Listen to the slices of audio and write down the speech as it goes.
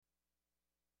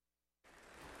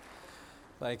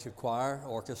Thank you, choir,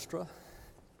 orchestra.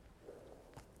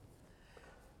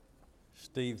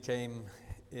 Steve came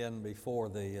in before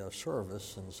the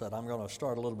service and said, I'm going to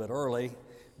start a little bit early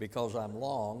because I'm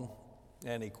long,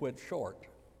 and he quit short.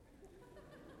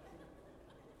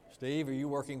 Steve, are you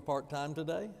working part-time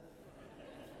today?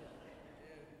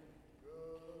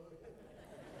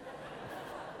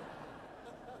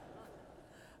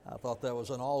 I thought that was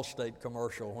an Allstate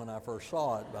commercial when I first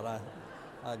saw it, but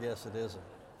I guess it isn't.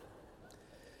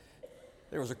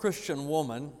 There was a Christian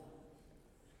woman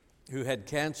who had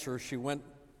cancer. She went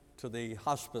to the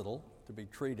hospital to be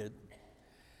treated,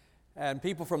 and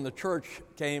people from the church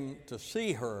came to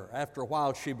see her. After a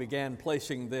while, she began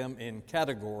placing them in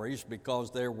categories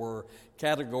because there were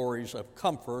categories of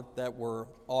comfort that were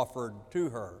offered to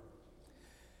her.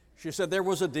 She said there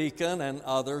was a deacon and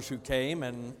others who came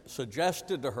and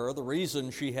suggested to her the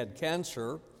reason she had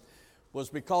cancer was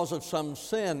because of some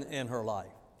sin in her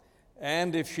life.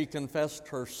 And if she confessed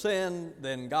her sin,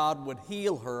 then God would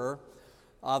heal her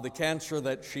of the cancer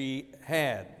that she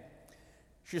had.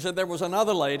 She said there was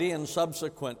another lady and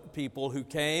subsequent people who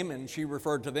came, and she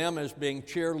referred to them as being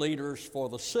cheerleaders for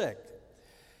the sick.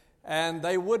 And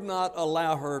they would not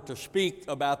allow her to speak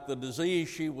about the disease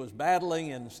she was battling,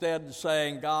 instead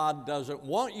saying, God doesn't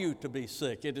want you to be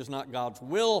sick. It is not God's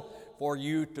will for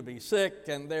you to be sick,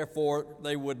 and therefore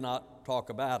they would not talk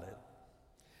about it.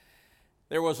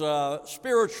 There was a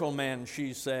spiritual man,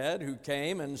 she said, who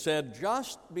came and said,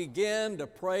 just begin to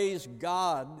praise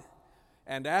God,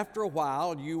 and after a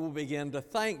while you will begin to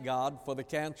thank God for the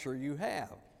cancer you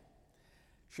have.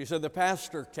 She said the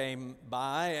pastor came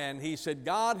by and he said,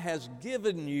 God has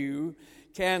given you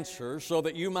cancer so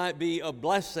that you might be a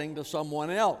blessing to someone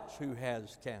else who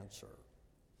has cancer.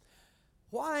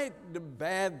 Why do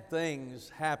bad things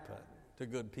happen to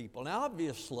good people? Now,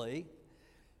 obviously,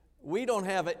 we don't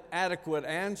have adequate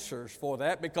answers for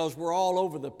that because we're all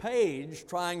over the page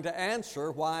trying to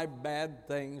answer why bad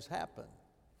things happen.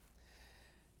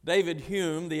 David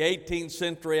Hume, the 18th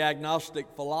century agnostic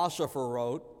philosopher,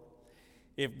 wrote,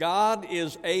 if God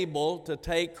is able to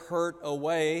take hurt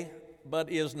away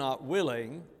but is not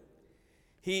willing,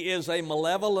 he is a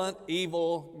malevolent,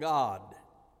 evil God.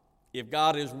 If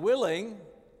God is willing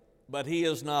but he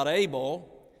is not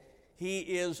able, he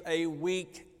is a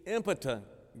weak, impotent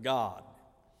God.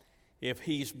 If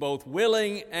he's both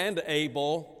willing and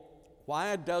able,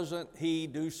 why doesn't he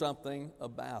do something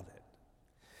about it?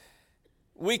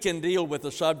 We can deal with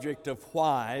the subject of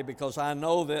why, because I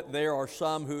know that there are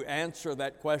some who answer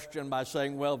that question by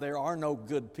saying, well, there are no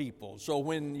good people. So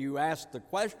when you ask the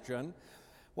question,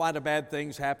 why do bad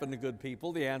things happen to good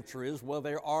people? The answer is, well,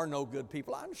 there are no good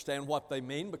people. I understand what they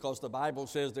mean because the Bible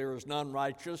says there is none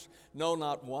righteous, no,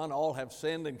 not one. All have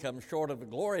sinned and come short of the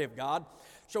glory of God.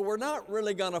 So we're not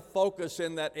really going to focus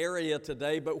in that area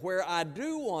today, but where I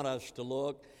do want us to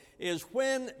look is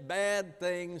when bad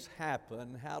things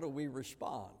happen, how do we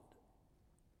respond?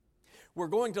 We're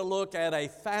going to look at a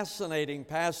fascinating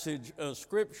passage of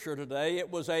Scripture today. It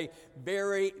was a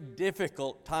very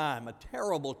difficult time, a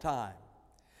terrible time.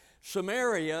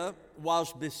 Samaria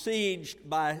was besieged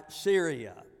by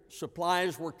Syria.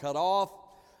 Supplies were cut off.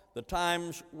 The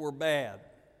times were bad.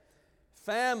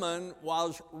 Famine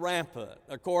was rampant.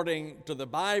 According to the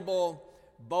Bible,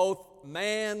 both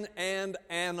man and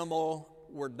animal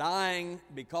were dying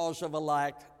because of a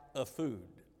lack of food.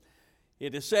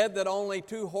 It is said that only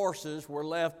 2 horses were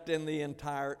left in the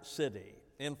entire city.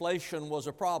 Inflation was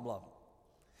a problem.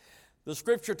 The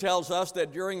Scripture tells us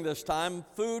that during this time,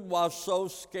 food was so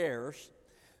scarce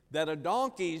that a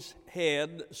donkey's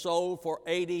head sold for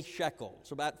 80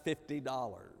 shekels, about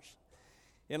 $50.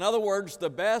 In other words, the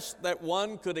best that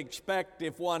one could expect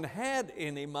if one had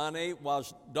any money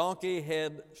was donkey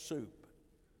head soup.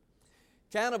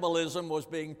 Cannibalism was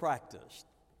being practiced.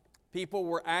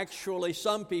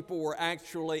 Some people were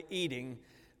actually eating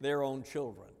their own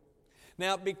children.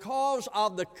 Now, because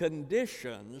of the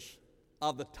conditions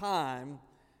of the time,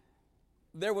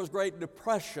 there was great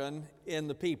depression in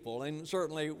the people, and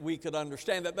certainly we could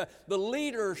understand that. The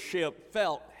leadership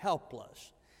felt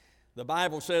helpless. The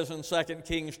Bible says in 2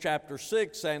 Kings chapter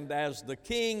 6, and as the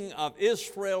king of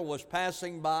Israel was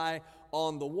passing by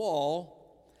on the wall,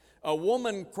 a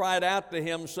woman cried out to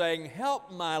him, saying,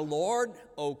 help my Lord,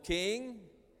 O king.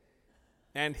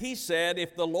 And he said,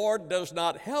 if the Lord does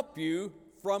not help you,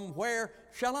 from where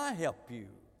shall I help you?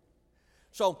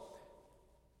 So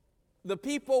the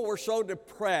people were so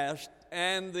depressed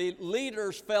and the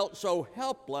leaders felt so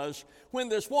helpless when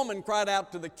this woman cried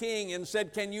out to the king and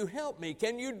said, can you help me?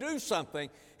 Can you do something?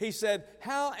 He said,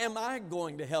 how am I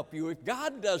going to help you? If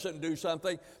God doesn't do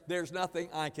something, there's nothing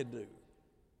I can do.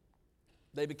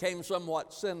 They became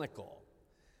somewhat cynical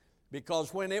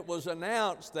because when it was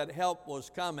announced that help was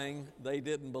coming, they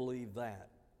didn't believe that.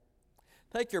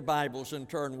 Take your Bibles and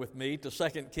turn with me to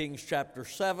 2 Kings chapter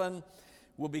 7.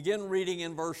 We'll begin reading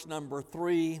in verse number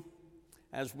 3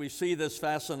 as we see this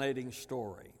fascinating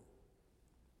story.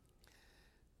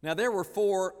 Now there were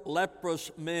 4 leprous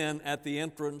men at the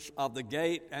entrance of the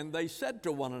gate, and they said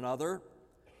to one another,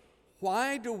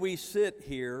 "Why do we sit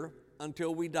here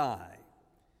until we die?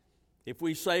 If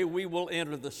we say we will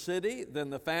enter the city,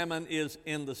 then the famine is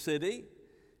in the city,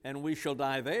 and we shall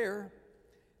die there.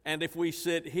 And if we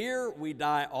sit here, we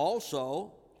die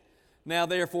also. Now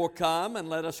therefore come, and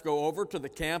let us go over to the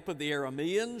camp of the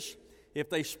Arameans.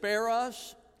 If they spare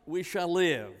us, we shall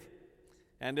live.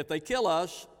 And if they kill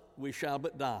us, we shall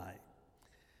but die."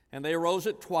 And they arose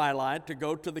at twilight to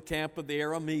go to the camp of the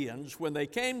Arameans. When they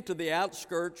came to the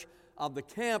outskirts of the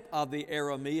camp of the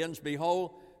Arameans,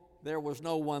 behold, there was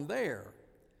no one there.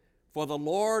 For the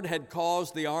Lord had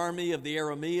caused the army of the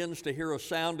Arameans to hear a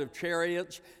sound of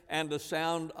chariots and a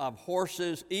sound of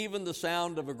horses, even the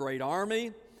sound of a great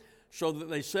army, so that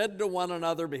they said to one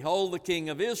another, "Behold, the king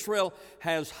of Israel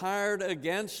has hired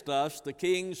against us the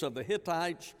kings of the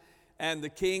Hittites and the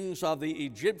kings of the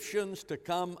Egyptians to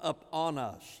come up on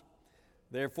us."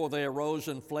 Therefore they arose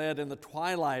and fled in the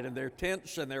twilight, and their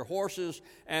tents and their horses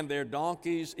and their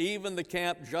donkeys, even the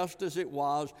camp just as it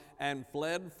was, and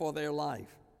fled for their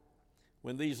life.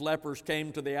 When these lepers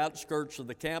came to the outskirts of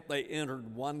the camp, they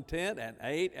entered one tent and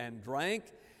ate and drank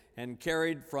and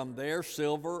carried from there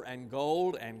silver and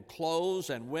gold and clothes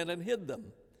and went and hid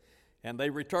them. And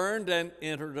they returned and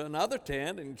entered another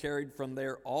tent and carried from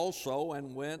there also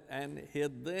and went and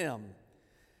hid them.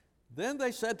 Then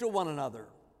they said to one another,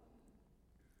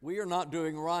 "We are not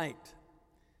doing right.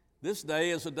 This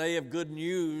day is a day of good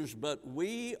news, but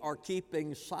we are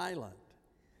keeping silent.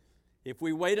 If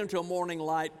we wait until morning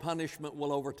light, punishment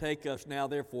will overtake us. Now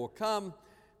therefore come,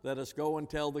 let us go and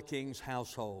tell the king's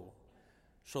household."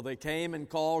 So they came and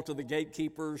called to the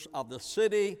gatekeepers of the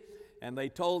city, and they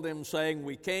told them, saying,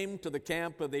 "We came to the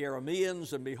camp of the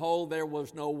Arameans, and behold, there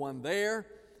was no one there,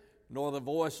 nor the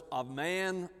voice of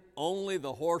man, only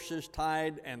the horses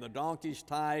tied and the donkeys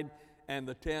tied, and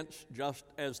the tents just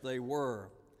as they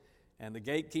were." And the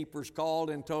gatekeepers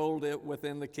called and told it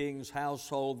within the king's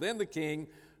household. Then the king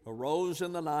arose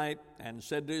in the night and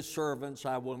said to his servants,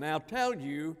 "I will now tell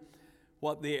you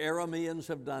what the Arameans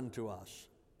have done to us.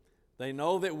 They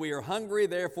know that we are hungry,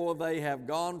 therefore they have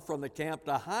gone from the camp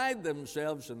to hide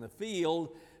themselves in the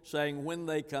field, saying, when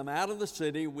they come out of the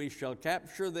city, we shall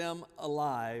capture them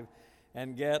alive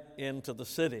and get into the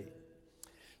city."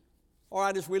 All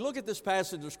right, as we look at this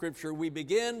passage of Scripture, we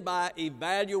begin by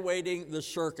evaluating the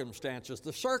circumstances.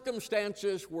 The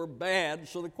circumstances were bad,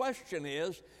 so the question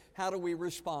is, how do we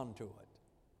respond to it?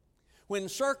 When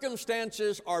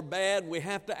circumstances are bad, we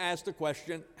have to ask the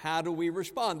question, how do we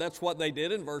respond? That's what they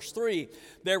did in verse 3.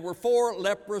 There were 4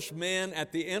 leprous men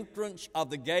at the entrance of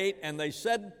the gate, and they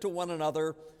said to one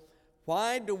another,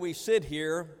 "Why do we sit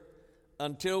here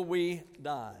until we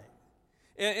die?"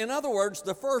 In other words,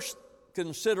 the first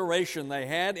consideration they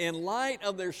had in light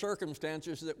of their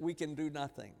circumstances is that we can do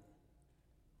nothing.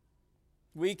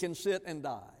 We can sit and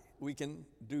die. We can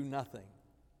do nothing.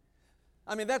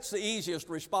 I mean, that's the easiest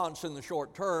response in the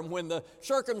short term. When the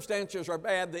circumstances are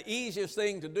bad, the easiest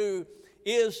thing to do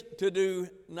is to do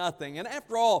nothing. And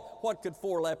after all, what could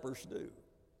 4 lepers do?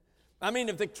 I mean,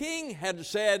 if the king had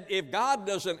said, "If God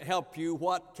doesn't help you,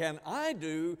 what can I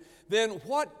do?" then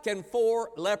what can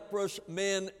 4 leprous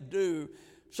men do?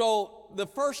 So the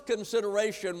first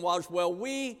consideration was, well,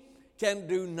 we can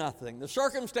do nothing. The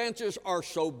circumstances are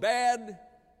so bad.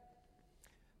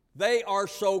 They are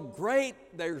so great,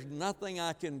 there's nothing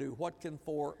I can do. What can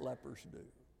 4 lepers do?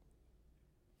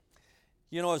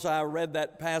 You know, as I read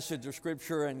that passage of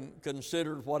Scripture and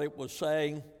considered what it was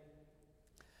saying,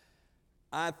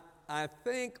 I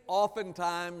think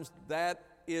oftentimes that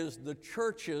is the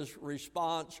church's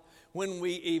response when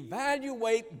we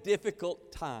evaluate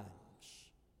difficult times.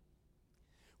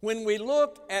 When we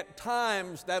look at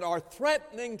times that are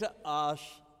threatening to us,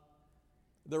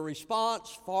 the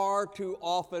response far too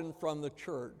often from the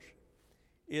church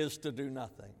is to do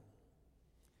nothing.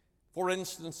 For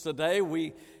instance, today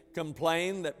we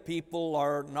complain that people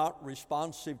are not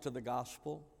responsive to the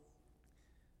gospel.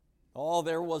 Oh,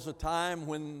 there was a time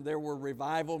when there were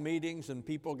revival meetings and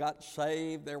people got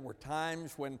saved. There were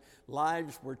times when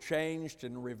lives were changed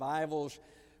and revivals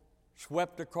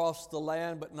swept across the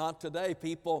land, but not today.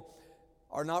 People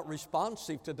are not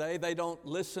responsive today. They don't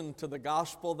listen to the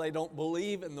gospel. They don't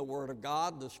believe in the Word of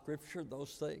God, the Scripture,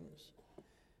 those things.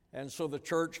 And so the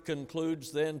church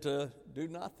concludes then to do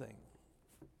nothing.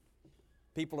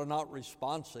 People are not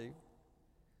responsive.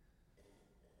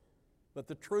 But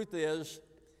the truth is,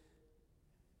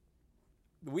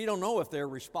 we don't know if they're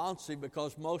responsive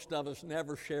because most of us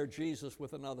never share Jesus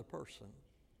with another person.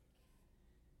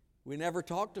 We never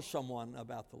talk to someone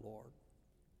about the Lord.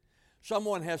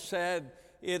 Someone has said,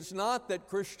 it's not that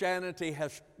Christianity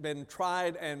has been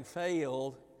tried and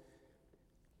failed,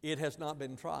 it has not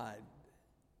been tried.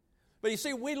 But you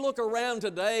see, we look around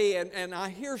today, and I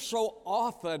hear so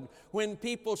often when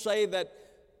people say that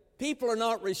people are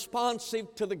not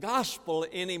responsive to the gospel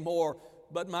anymore.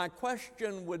 But my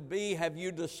question would be, have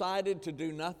you decided to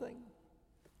do nothing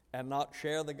and not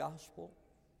share the gospel?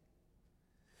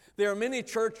 There are many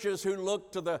churches who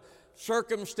look to the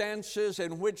circumstances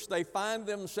in which they find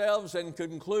themselves and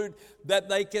conclude that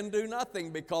they can do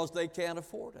nothing because they can't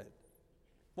afford it.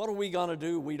 What are we going to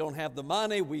do? We don't have the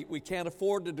money. We can't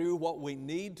afford to do what we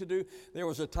need to do. There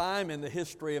was a time in the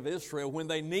history of Israel when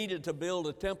they needed to build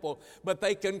a temple, but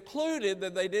they concluded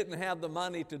that they didn't have the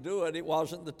money to do it. It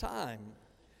wasn't the time.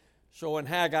 So in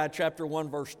Haggai chapter 1,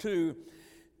 verse 2,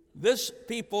 this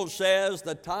people says,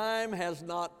 the time has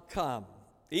not come,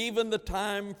 even the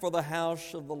time for the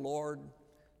house of the Lord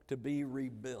to be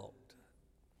rebuilt.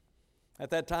 At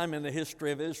that time in the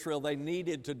history of Israel, they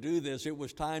needed to do this. It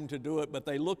was time to do it, but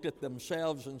they looked at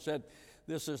themselves and said,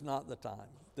 this is not the time.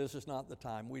 This is not the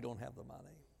time. We don't have the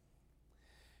money.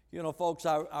 You know, folks,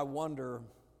 I wonder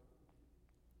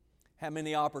how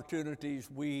many opportunities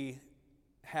we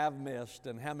have missed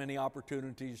and how many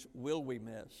opportunities will we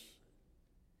miss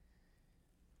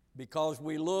because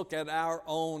we look at our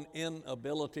own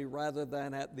inability rather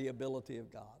than at the ability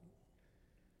of God.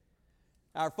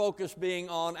 Our focus being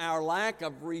on our lack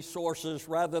of resources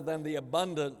rather than the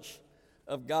abundance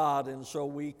of God. And so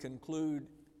we conclude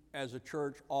as a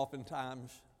church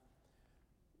oftentimes,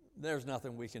 there's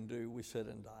nothing we can do. We sit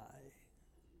and die.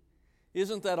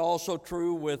 Isn't that also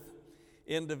true with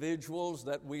individuals,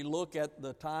 that we look at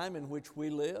the time in which we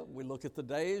live, we look at the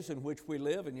days in which we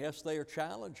live, and yes, they are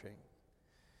challenging.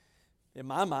 In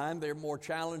my mind, they're more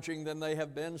challenging than they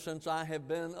have been since I have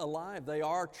been alive. They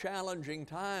are challenging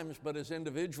times, but as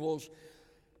individuals,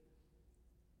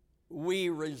 we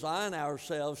resign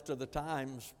ourselves to the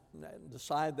times and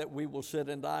decide that we will sit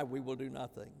and die. We will do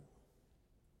nothing.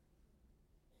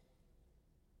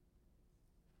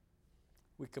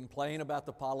 We complain about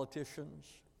the politicians.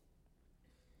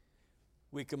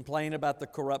 We complain about the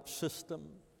corrupt system.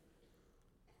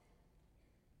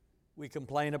 We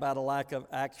complain about a lack of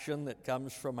action that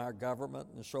comes from our government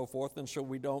and so forth, and so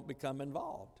we don't become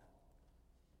involved.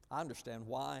 I understand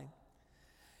why.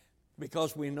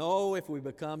 Because we know if we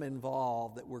become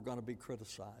involved that we're going to be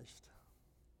criticized.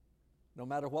 No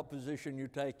matter what position you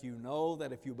take, you know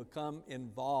that if you become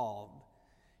involved,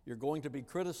 you're going to be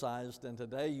criticized, and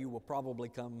today you will probably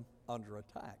come under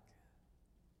attack.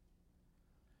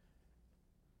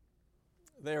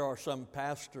 There are some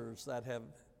pastors that have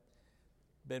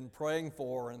been praying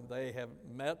for, and they have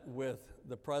met with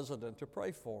the president to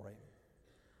pray for him.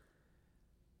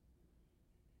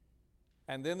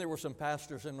 And then there were some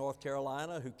pastors in North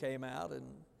Carolina who came out and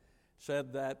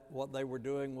said that what they were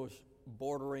doing was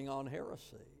bordering on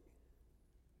heresy.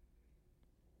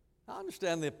 I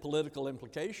understand the political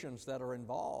implications that are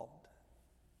involved.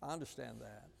 I understand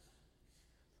that.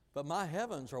 But my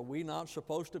heavens, are we not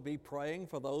supposed to be praying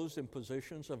for those in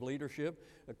positions of leadership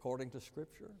according to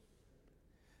Scripture?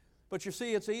 But you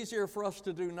see, it's easier for us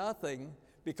to do nothing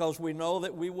because we know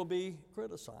that we will be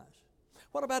criticized.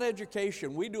 What about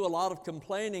education? We do a lot of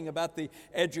complaining about the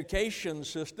education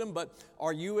system, but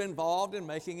are you involved in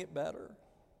making it better?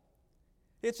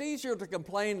 It's easier to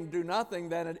complain and do nothing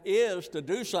than it is to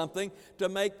do something to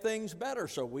make things better.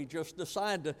 So we just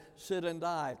decide to sit and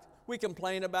die. We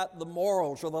complain about the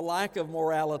morals or the lack of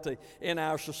morality in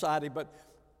our society, but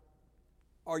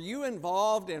are you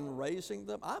involved in raising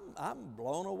them? I'm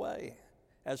blown away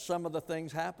as some of the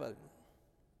things happen.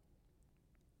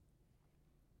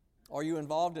 Are you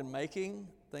involved in making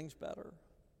things better?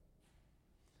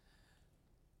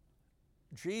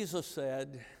 Jesus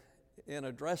said in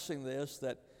addressing this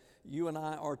that you and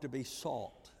I are to be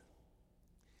salt.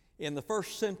 In the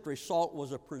first century, salt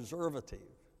was a preservative.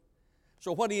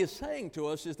 So what he is saying to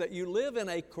us is that you live in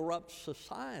a corrupt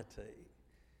society,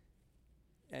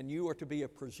 and you are to be a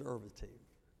preservative.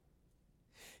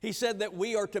 He said that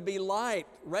we are to be light,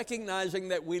 recognizing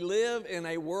that we live in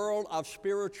a world of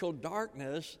spiritual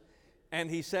darkness, and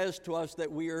he says to us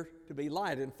that we are to be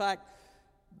light. In fact,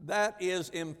 that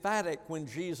is emphatic when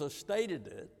Jesus stated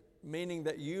it, meaning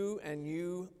that you and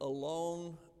you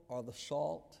alone are the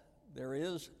salt. There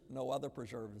is no other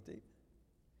preservative.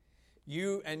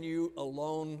 You and you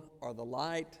alone are the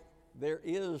light, there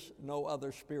is no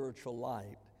other spiritual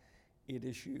light. It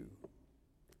is you.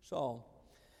 So,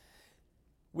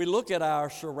 we look at our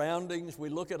surroundings, we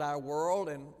look at our world,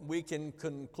 and we can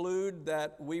conclude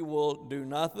that we will do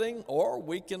nothing, or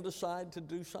we can decide to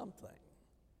do something.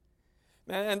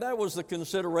 And that was the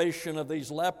consideration of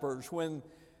these lepers when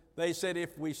they said,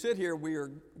 if we sit here, we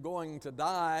are going to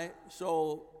die.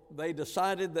 So they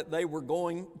decided that they were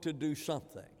going to do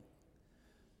something.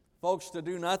 Folks, to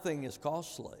do nothing is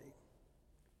costly.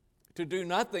 To do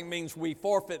nothing means we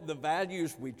forfeit the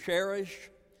values we cherish,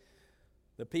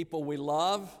 the people we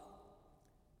love.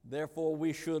 Therefore,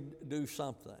 we should do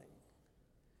something.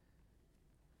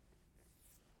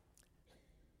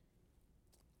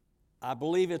 I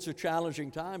believe it's a challenging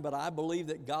time, but I believe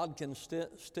that God can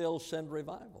still send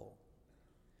revival.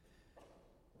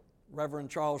 Reverend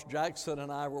Charles Jackson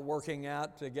and I were working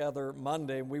out together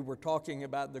Monday, and we were talking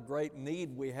about the great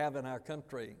need we have in our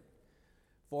country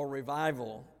for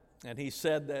revival. And he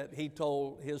said that he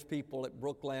told his people at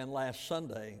Brookland last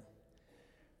Sunday,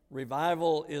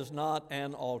 revival is not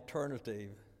an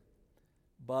alternative,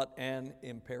 but an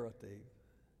imperative.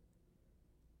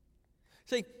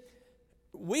 See,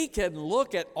 we can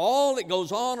look at all that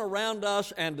goes on around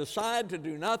us and decide to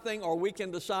do nothing, or we can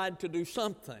decide to do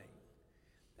something.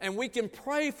 And we can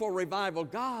pray for revival.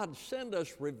 God, send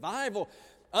us revival,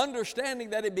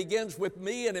 understanding that it begins with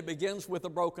me and it begins with a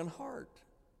broken heart.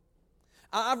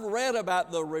 I've read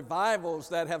about the revivals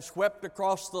that have swept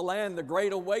across the land, the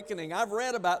Great Awakening. I've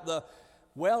read about the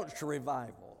Welsh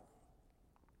revival.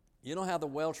 You know how the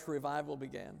Welsh revival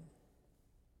began?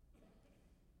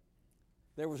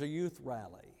 There was a youth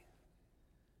rally.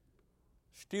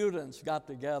 Students got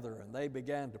together and they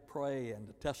began to pray and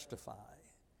to testify.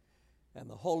 And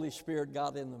the Holy Spirit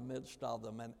got in the midst of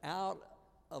them. And out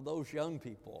of those young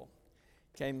people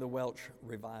came the Welsh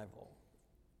revival.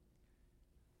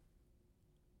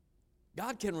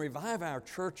 God can revive our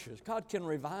churches. God can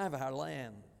revive our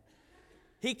land.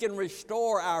 He can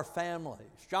restore our families.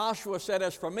 Joshua said,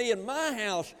 as for me and my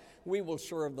house, we will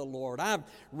serve the Lord. I've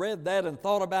read that and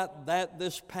thought about that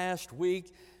this past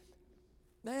week.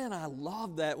 Man, I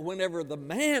love that whenever the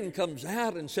man comes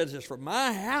out and says, as for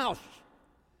my house,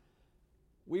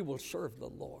 we will serve the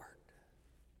Lord.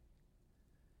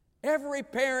 Every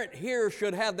parent here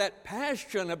should have that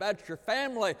passion about your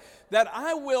family, that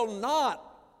I will not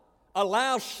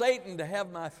allow Satan to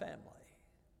have my family.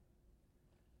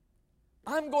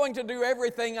 I'm going to do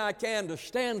everything I can to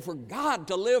stand for God,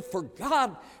 to live for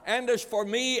God, and as for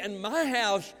me and my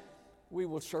house, we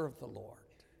will serve the Lord.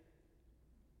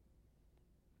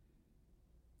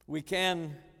 We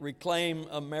can reclaim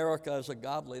America as a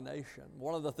godly nation.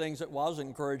 One of the things that was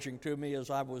encouraging to me as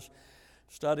I was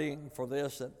studying for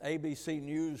this, that ABC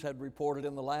News had reported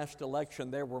in the last election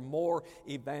there were more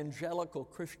evangelical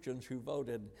Christians who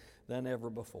voted than ever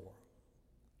before.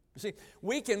 You see,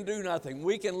 we can do nothing.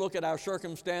 We can look at our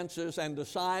circumstances and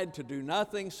decide to do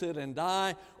nothing, sit and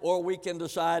die, or we can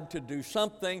decide to do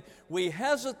something. We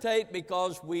hesitate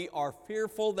because we are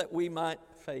fearful that we might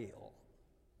fail.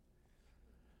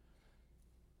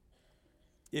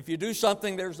 If you do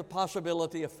something, there's a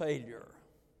possibility of failure.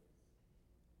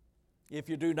 If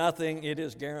you do nothing, it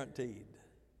is guaranteed.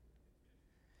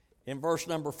 In verse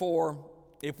number 4,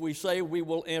 if we say we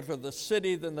will enter the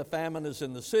city, then the famine is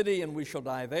in the city, and we shall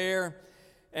die there.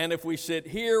 And if we sit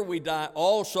here, we die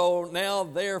also. Now,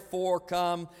 therefore,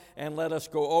 come and let us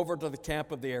go over to the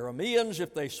camp of the Arameans.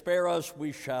 If they spare us,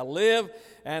 we shall live,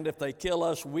 and if they kill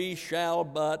us, we shall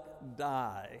but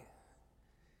die.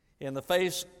 In the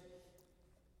face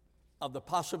of the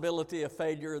possibility of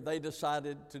failure, they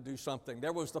decided to do something.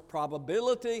 There was the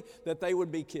probability that they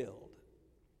would be killed.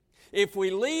 If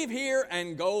we leave here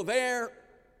and go there,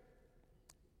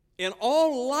 in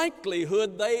all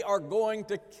likelihood, they are going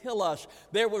to kill us.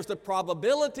 There was the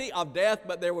probability of death,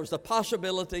 but there was the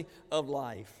possibility of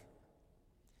life.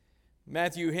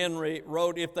 Matthew Henry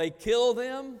wrote, if they kill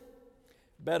them,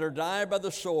 better die by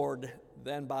the sword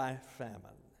than by famine.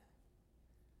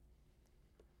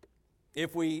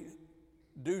 If we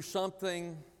do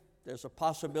something, there's a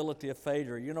possibility of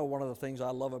failure. You know, one of the things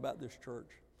I love about this church,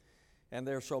 and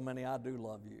there's so many, I do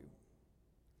love you.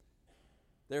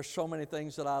 There's so many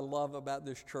things that I love about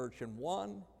this church, and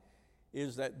one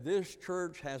is that this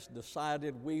church has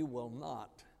decided we will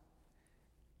not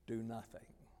do nothing.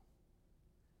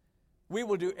 We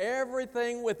will do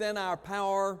everything within our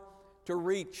power to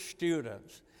reach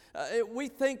students. We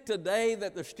think today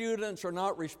that the students are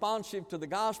not responsive to the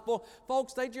gospel.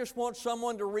 Folks, they just want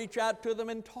someone to reach out to them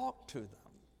and talk to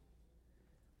them.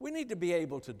 We need to be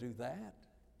able to do that.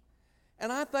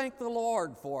 And I thank the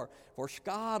Lord for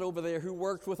Scott over there who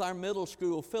works with our middle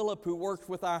school, Philip who works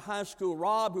with our high school,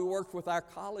 Rob who works with our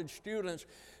college students,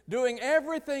 doing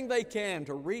everything they can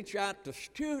to reach out to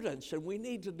students. And we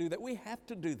need to do that. We have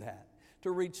to do that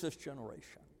to reach this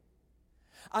generation.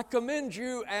 I commend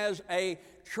you as a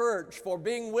church for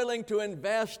being willing to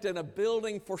invest in a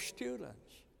building for students.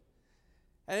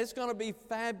 And it's going to be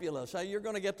fabulous. You're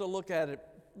going to get to look at it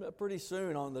pretty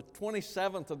soon. On the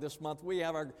 27th of this month, we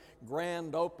have our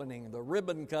grand opening, the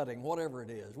ribbon cutting, whatever it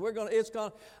is.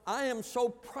 I am so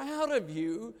proud of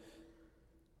you,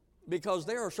 because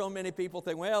there are so many people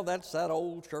think, well, that's that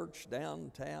old church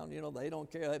downtown. They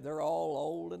don't care. They're all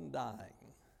old and dying.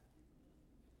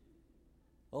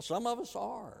 Well, some of us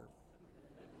are.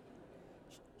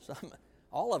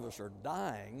 All of us are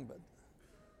dying,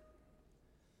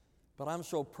 but I'm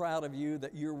so proud of you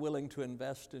that you're willing to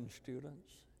invest in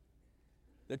students,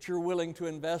 that you're willing to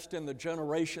invest in the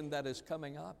generation that is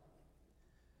coming up.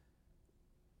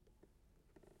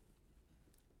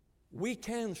 We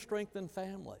can strengthen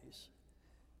families.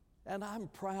 And I'm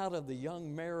proud of the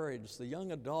young marrieds, the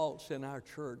young adults in our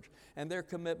church, and their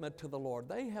commitment to the Lord.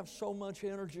 They have so much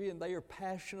energy and they are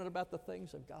passionate about the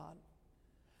things of God.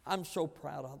 I'm so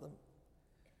proud of them.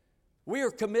 We are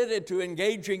committed to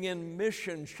engaging in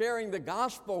mission, sharing the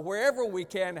gospel wherever we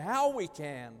can, how we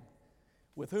can,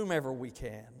 with whomever we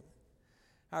can.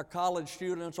 Our college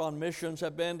students on missions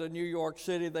have been to New York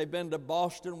City. They've been to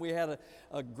Boston. We had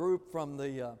a group from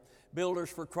the Builders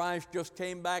for Christ just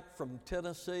came back from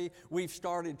Tennessee. We've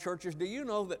started churches. Do you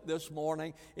know that this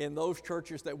morning in those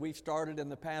churches that we've started in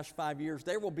the past 5 years,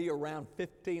 there will be around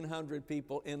 1,500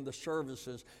 people in the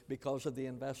services because of the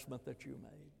investment that you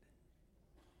made,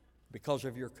 because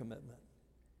of your commitment.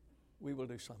 We will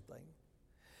do something.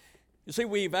 You see,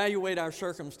 we evaluate our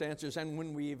circumstances, and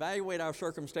when we evaluate our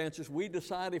circumstances, we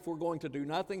decide if we're going to do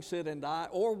nothing, sit and die,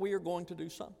 or we are going to do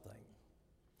something.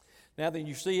 Now then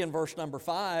you see in verse number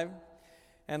 5,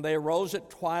 and they arose at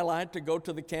twilight to go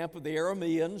to the camp of the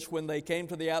Arameans. When they came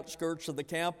to the outskirts of the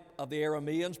camp of the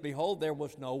Arameans, behold, there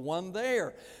was no one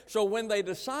there. So when they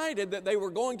decided that they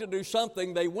were going to do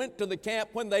something, they went to the camp.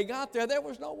 When they got there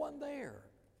was no one there.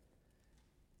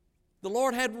 The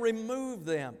Lord had removed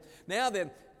them. Now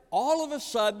then, all of a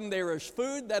sudden there is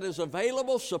food that is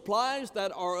available, supplies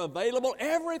that are available,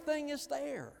 everything is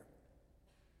there.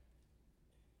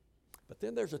 But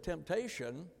then there's a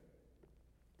temptation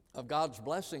of God's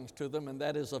blessings to them, and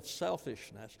that is of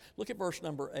selfishness. Look at verse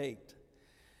number 8.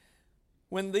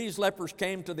 When these lepers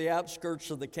came to the outskirts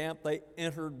of the camp, they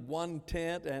entered one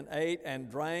tent and ate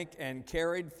and drank and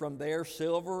carried from there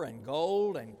silver and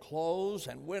gold and clothes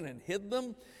and went and hid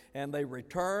them. And they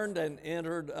returned and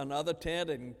entered another tent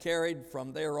and carried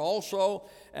from there also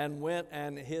and went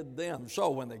and hid them. So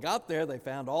when they got there, they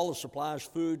found all the supplies,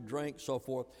 food, drink, so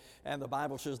forth. And the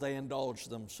Bible says they indulged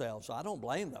themselves. I don't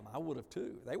blame them. I would have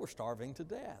too. They were starving to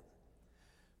death.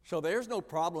 So there's no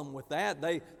problem with that.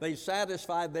 They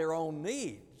satisfied their own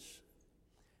needs.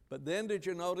 But then did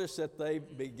you notice that they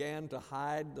began to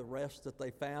hide the rest that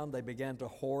they found? They began to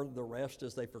hoard the rest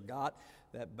as they forgot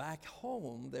that back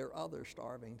home there are others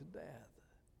starving to death.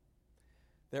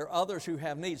 There are others who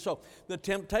have needs. So the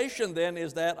temptation then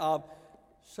is that of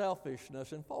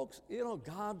selfishness. And folks,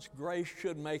 God's grace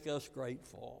should make us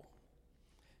grateful.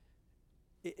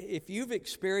 If you've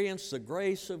experienced the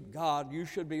grace of God, you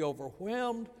should be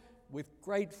overwhelmed with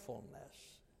gratefulness.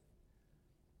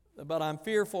 But I'm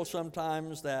fearful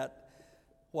sometimes that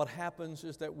what happens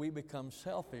is that we become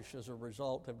selfish as a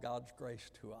result of God's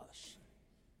grace to us.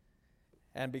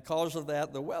 And because of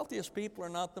that, the wealthiest people are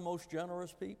not the most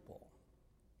generous people.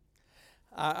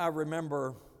 I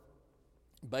remember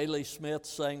Bailey Smith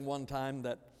saying one time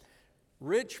that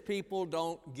rich people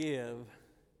don't give,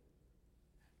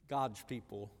 God's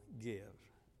people give.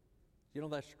 You know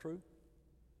that's true?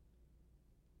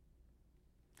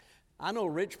 I know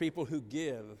rich people who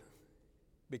give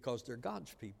because they're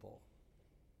God's people.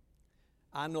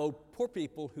 I know poor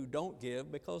people who don't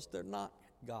give because they're not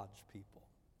God's people.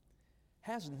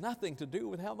 Has nothing to do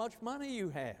with how much money you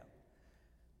have.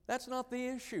 That's not the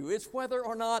issue. It's whether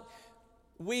or not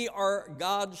we are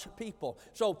God's people.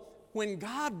 So when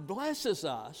God blesses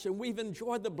us and we've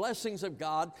enjoyed the blessings of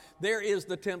God, there is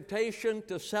the temptation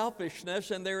to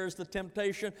selfishness and there is the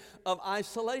temptation of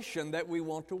isolation that we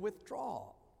want to withdraw.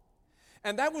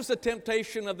 And that was the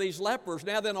temptation of these lepers.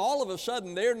 Now then, all of a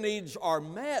sudden, their needs are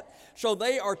met, so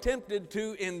they are tempted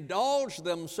to indulge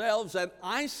themselves and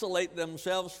isolate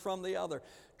themselves from the other.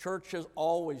 Church has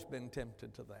always been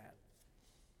tempted to that.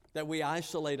 that we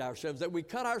isolate ourselves, that we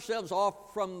cut ourselves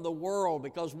off from the world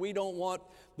because we don't want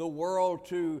the world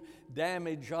to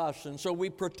damage us. And so we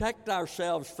protect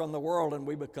ourselves from the world and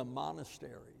we become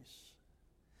monasteries.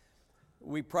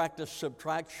 We practice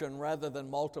subtraction rather than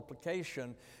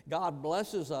multiplication. God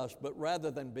blesses us, but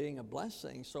rather than being a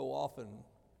blessing, so often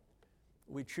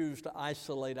we choose to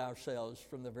isolate ourselves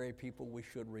from the very people we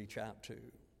should reach out to.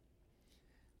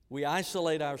 We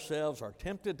isolate ourselves, are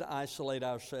tempted to isolate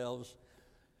ourselves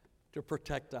to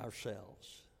protect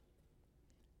ourselves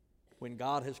when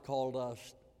God has called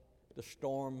us to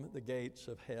storm the gates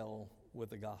of hell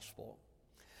with the gospel.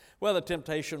 Well, the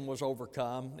temptation was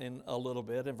overcome in a little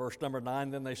bit. In verse number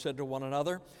 9, then they said to one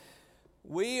another,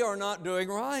 "We are not doing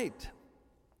right.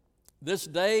 This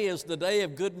day is the day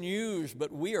of good news,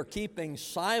 but we are keeping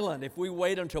silent. If we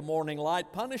wait until morning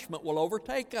light, punishment will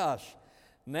overtake us.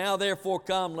 Now therefore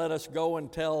come, let us go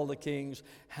and tell the king's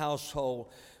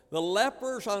household." The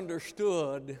lepers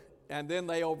understood, and then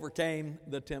they overcame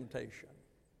the temptation.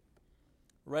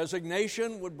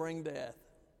 Resignation would bring death.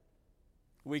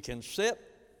 We can sit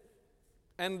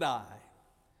and die.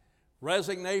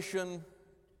 Resignation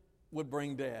would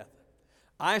bring death.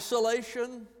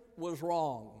 Isolation was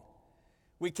wrong.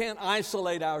 We can't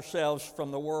isolate ourselves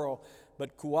from the world,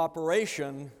 but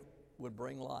cooperation would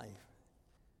bring life.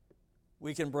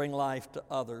 We can bring life to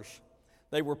others.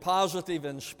 They were positive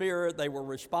in spirit. They were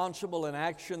responsible in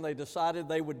action. They decided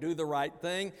they would do the right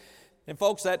thing. And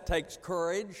folks, that takes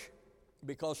courage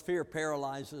because fear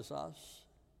paralyzes us.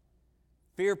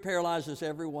 Fear paralyzes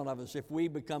every one of us. If we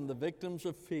become the victims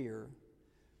of fear,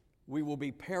 we will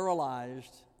be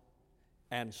paralyzed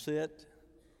and sit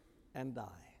and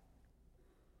die.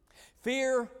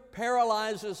 Fear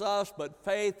paralyzes us, but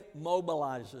faith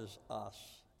mobilizes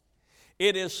us.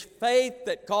 It is faith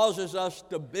that causes us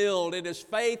to build. It is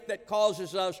faith that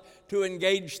causes us to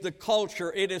engage the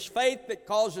culture. It is faith that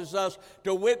causes us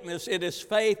to witness. It is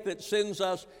faith that sends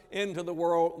us into the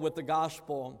world with the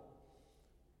gospel.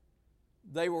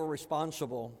 They were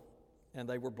responsible and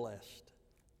they were blessed.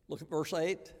 Look at verse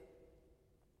 8.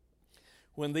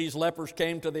 When these lepers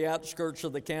came to the outskirts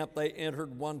of the camp, they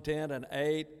entered one tent and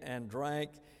ate and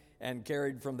drank and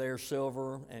carried from there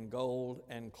silver and gold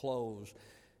and clothes.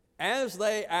 As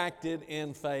they acted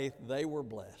in faith, they were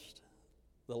blessed.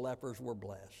 The lepers were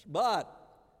blessed. But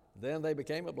then they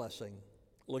became a blessing.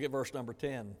 Look at verse number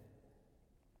 10.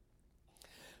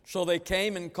 So they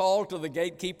came and called to the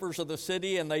gatekeepers of the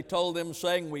city, and they told them,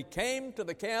 saying, "We came to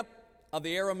the camp of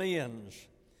the Arameans.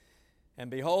 And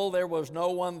behold, there was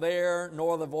no one there,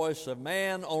 nor the voice of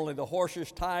man, only the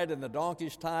horses tied and the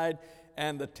donkeys tied,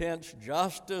 and the tents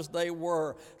just as they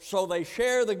were." So they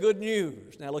share the good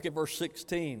news. Now look at verse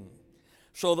 16.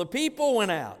 So the people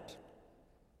went out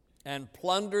and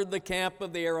plundered the camp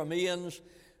of the Arameans.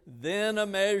 Then a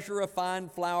measure of fine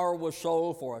flour was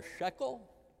sold for a shekel,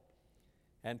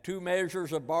 and 2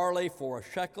 measures of barley for a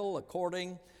shekel,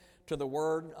 according to the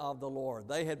word of the Lord.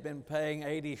 They had been paying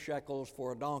 80 shekels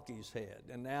for a donkey's head,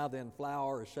 and now then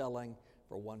flour is selling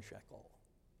for 1 shekel.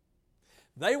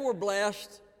 They were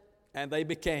blessed, and they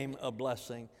became a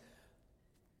blessing.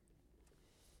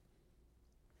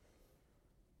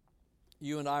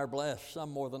 You and I are blessed,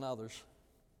 some more than others,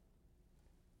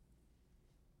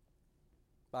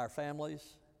 by our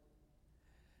families.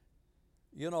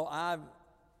 You know, I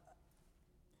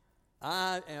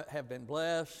have been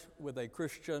blessed with a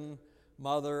Christian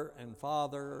mother and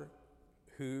father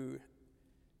who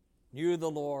knew the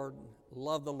Lord,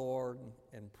 loved the Lord,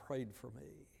 and prayed for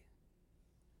me.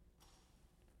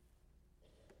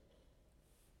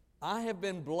 I have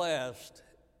been blessed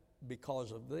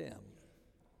because of them.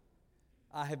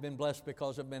 I have been blessed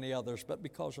because of many others, but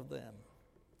because of them.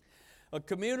 A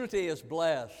community is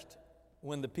blessed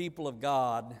when the people of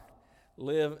God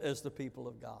live as the people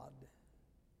of God.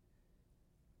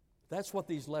 That's what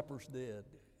these lepers did.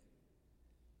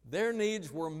 Their needs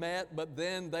were met, but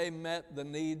then they met the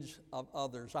needs of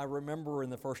others. I remember in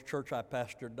the first church I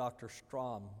pastored, Dr.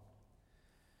 Strom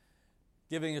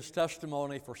giving his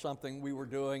testimony for something we were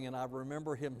doing, and I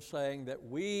remember him saying that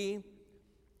we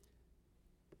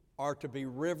are to be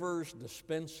rivers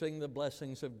dispensing the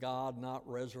blessings of God, not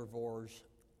reservoirs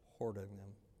hoarding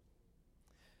them.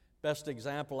 Best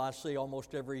example I see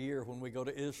almost every year when we go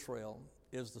to Israel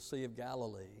is the Sea of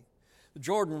Galilee. The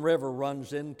Jordan River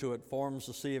runs into it, forms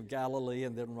the Sea of Galilee,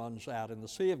 and then runs out. In the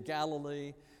Sea of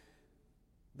Galilee,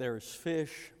 there is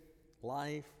fish,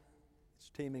 life. It's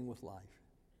teeming with life.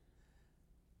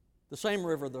 The same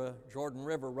river, the Jordan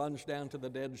River, runs down to the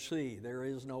Dead Sea. There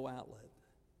is no outlet.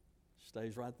 It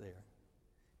stays right there.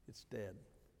 It's dead.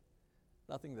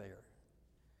 Nothing there.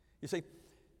 You see,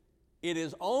 It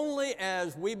is only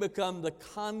as we become the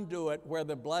conduit where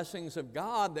the blessings of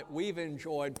God that we've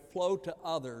enjoyed flow to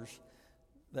others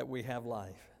that we have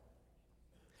life.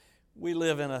 We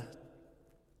live in a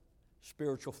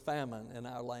spiritual famine in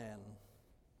our land.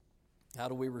 How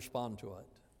do we respond to it?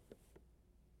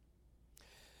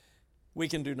 We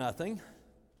can do nothing.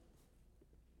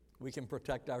 We can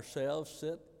protect ourselves,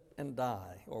 sit and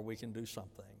die, or we can do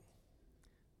something,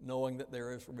 knowing that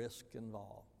there is risk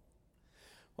involved.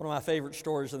 One of my favorite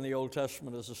stories in the Old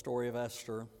Testament is the story of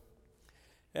Esther.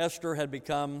 Esther had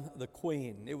become the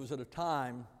queen. It was at a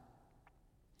time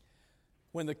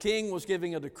when the king was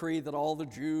giving a decree that all the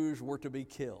Jews were to be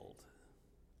killed.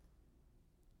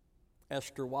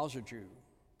 Esther was a Jew.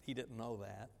 He didn't know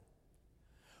that.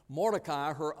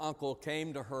 Mordecai, her uncle,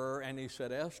 came to her and he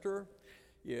said, Esther,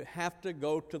 you have to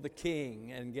go to the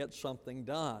king and get something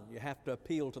done. You have to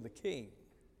appeal to the king.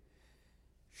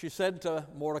 She said to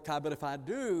Mordecai, but if I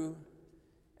do,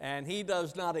 and he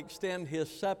does not extend his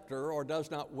scepter or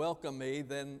does not welcome me,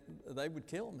 then they would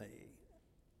kill me.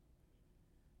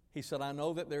 He said, I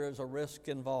know that there is a risk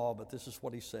involved, but this is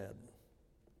what he said.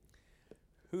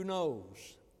 Who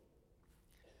knows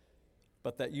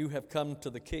but that you have come to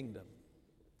the kingdom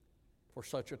for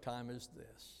such a time as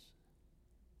this?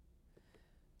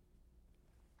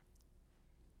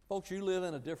 Folks, you live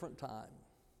in a different time.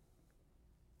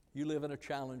 You live in a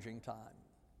challenging time.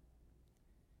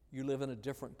 You live in a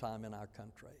different time in our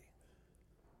country.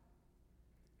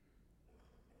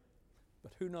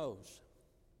 But who knows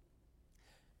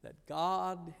that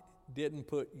God didn't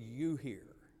put you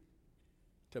here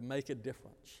to make a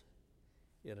difference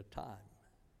in a time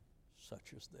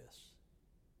such as this?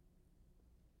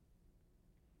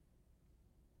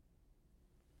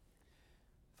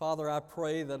 Father, I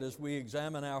pray that as we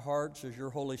examine our hearts, as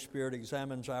your Holy Spirit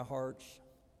examines our hearts,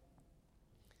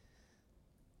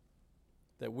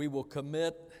 that we will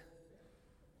commit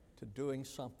to doing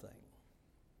something.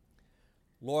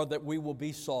 Lord, that we will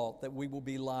be salt, that we will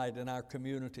be light in our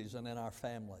communities and in our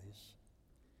families.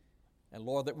 And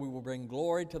Lord, that we will bring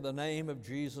glory to the name of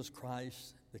Jesus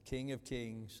Christ, the King of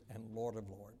Kings and Lord of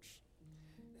Lords.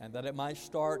 And that it might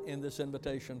start in this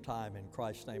invitation time. In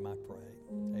Christ's name I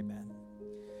pray. Amen.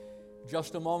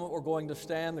 Just a moment, we're going to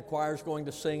stand. The choir's going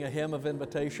to sing a hymn of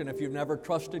invitation. If you've never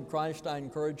trusted Christ, I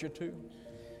encourage you to.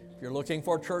 If you're looking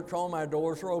for a church home, our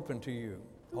doors are open to you.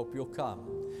 Hope you'll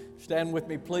come. Stand with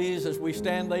me, please. As we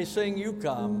stand, they sing, you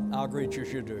come. I'll greet you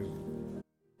as you do.